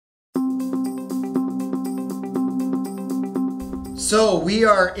So we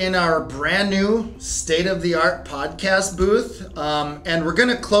are in our brand new state-of-the-art podcast booth, and we're going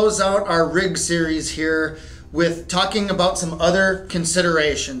to close out our rig series here with talking about some other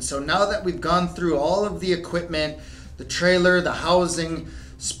considerations. So now that we've gone through all of the equipment, the trailer, the housing,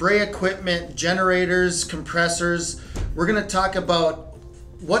 spray equipment, generators, compressors, we're going to talk about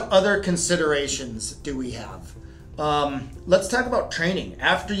what other considerations do we have. Let's talk about training.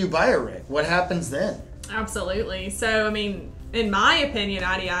 After you buy a rig, what happens then? Absolutely. So, I mean, in my opinion,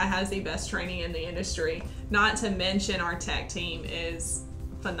 IDI has the best training in the industry. Not to mention our tech team is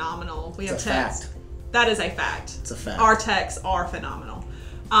phenomenal. We have techs. That is a fact. It's a fact. Our techs are phenomenal.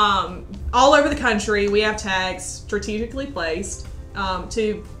 All over the country, we have techs strategically placed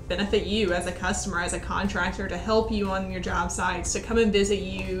to benefit you as a customer, as a contractor, to help you on your job sites, to come and visit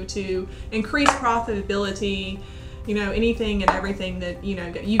you, to increase profitability. You know, anything and everything that, you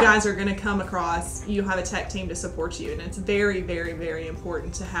know, you guys are going to come across, you have a tech team to support you. And it's very, very, very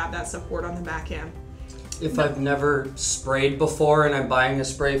important to have that support on the back end. If I've never sprayed before and I'm buying a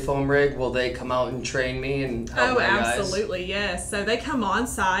spray foam rig, will they come out and train me and help my guys? Oh, absolutely, yes. So they come on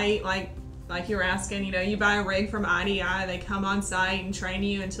site, like you're asking, you know, you buy a rig from IDI, they come on site and train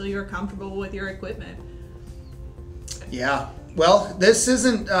you until you're comfortable with your equipment. Yeah. Well, this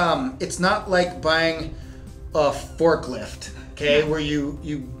isn't, it's not like buying a forklift, okay, where you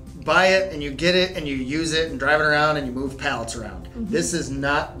buy it and you get it and you use it and drive it around and you move pallets around. This is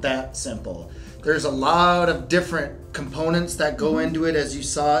not that simple. There's a lot of different components that go into it, as you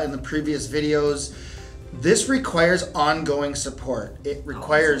saw in the previous videos. This requires ongoing support. It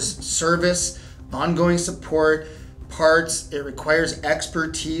requires service, ongoing support, parts. It requires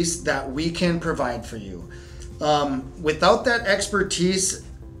expertise that we can provide for you. Without that expertise,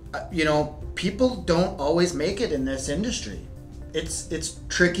 you know, people don't always make it in this industry. It's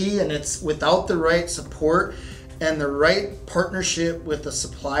tricky, and it's without the right support and the right partnership with a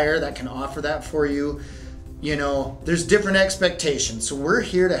supplier that can offer that for you. You know, there's different expectations. So we're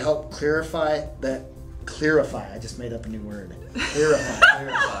here to help clarify, I just made up a new word.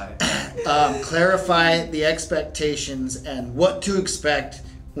 Clarify the expectations and what to expect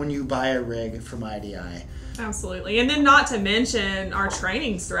when you buy a rig from IDI. Absolutely. And then not to mention our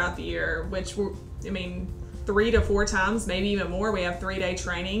trainings throughout the year, which we're, I mean, 3 to 4 times, maybe even more. We have 3-day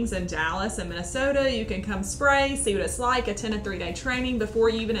trainings in Dallas and Minnesota. You can come spray, see what it's like, attend a 3-day training before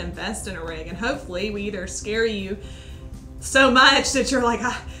you even invest in a rig. And hopefully we either scare you so much that you're like,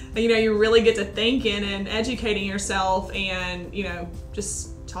 you know, you really get to thinking and educating yourself and, you know,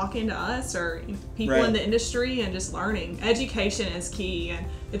 just talking to us or people in the industry and just learning. Education is key, and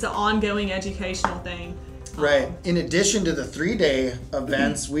it's an ongoing educational thing. Right. In addition to the 3-day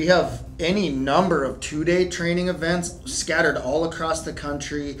events, we have any number of 2-day training events scattered all across the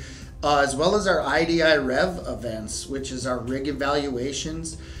country, as well as our IDI Rev events, which is our rig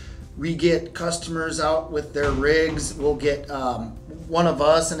evaluations. We get customers out with their rigs. We'll get one of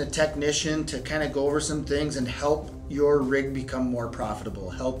us and a technician to kind of go over some things and help your rig become more profitable,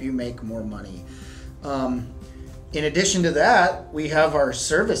 help you make more money. In addition to that, we have our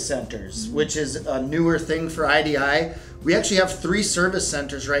service centers, which is a newer thing for IDI. We actually have 3 service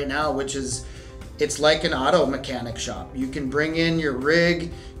centers right now, which is, it's like an auto mechanic shop. You can bring in your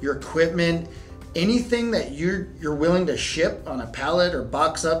rig, your equipment, anything that you're willing to ship on a pallet or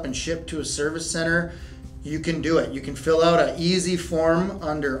box up and ship to a service center, you can do it. You can fill out an easy form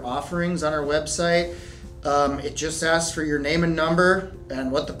under offerings on our website. It just asks for your name and number and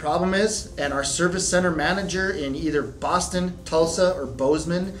what the problem is, and our service center manager in either Boston, Tulsa, or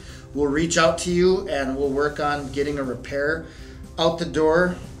Bozeman will reach out to you and we'll work on getting a repair out the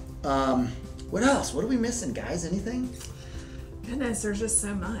door. What else? What are we missing, guys? Anything? Goodness, there's just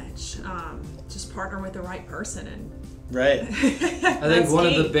so much. Just partner with the right person and right. I think one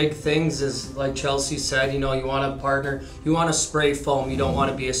of the big things is, like Chelsea said, you know, you want to partner, you want to spray foam, you don't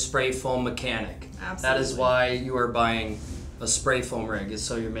want to be a spray foam mechanic. Absolutely. That is why you are buying a spray foam rig, is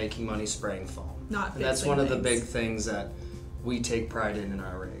so you're making money spraying foam. And that's one of the big things that we take pride in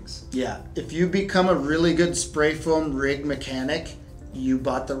our rigs. Yeah, if you become a really good spray foam rig mechanic, you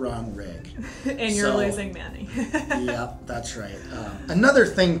bought the wrong rig. And you're losing money. Yep, that's right. Another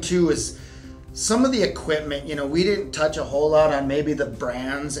thing too is some of the equipment, you know, we didn't touch a whole lot on maybe the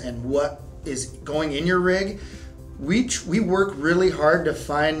brands and what is going in your rig. We work really hard to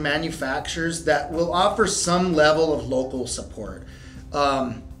find manufacturers that will offer some level of local support.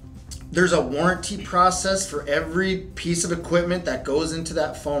 There's a warranty process for every piece of equipment that goes into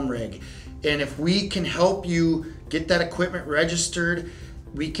that foam rig. And if we can help you get that equipment registered,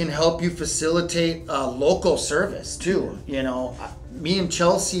 we can help you facilitate local service too. You know, me and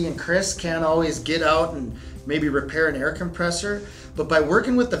Chelsea and Chris can't always get out and maybe repair an air compressor. But by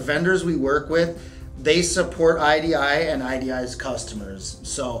working with the vendors we work with, they support IDI and IDI's customers.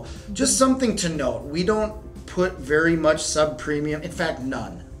 So just something to note. We don't put very much sub-premium, in fact,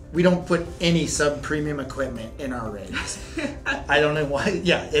 none. We don't put any sub-premium equipment in our rigs. I don't know why.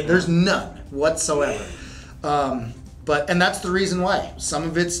 Yeah, there's none whatsoever. And that's the reason why. Some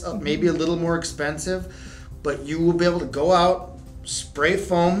of it's maybe a little more expensive, but you will be able to go out, spray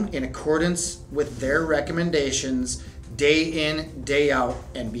foam in accordance with their recommendations day in, day out,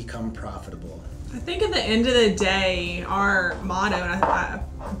 and become profitable. I think at the end of the day, our motto, and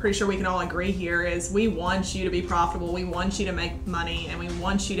I'm pretty sure we can all agree here, is we want you to be profitable, we want you to make money, and we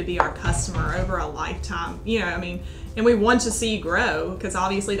want you to be our customer over a lifetime. And we want to see you grow, because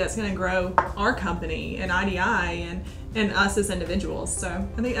obviously that's going to grow our company and IDI and us as individuals. So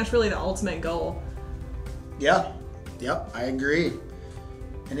I think that's really the ultimate goal. Yeah. Yep, I agree.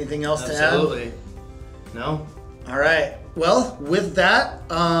 Anything else to add? Absolutely. No. All right. Well, with that,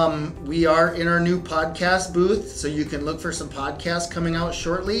 we are in our new podcast booth, so you can look for some podcasts coming out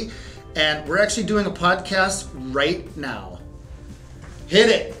shortly. And we're actually doing a podcast right now. Hit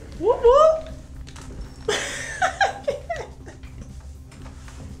it. Whoop whoop.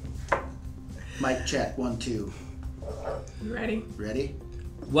 Mic check, 1, 2. You ready? Ready?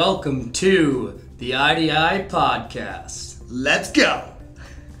 Welcome to the IDI podcast. Let's go.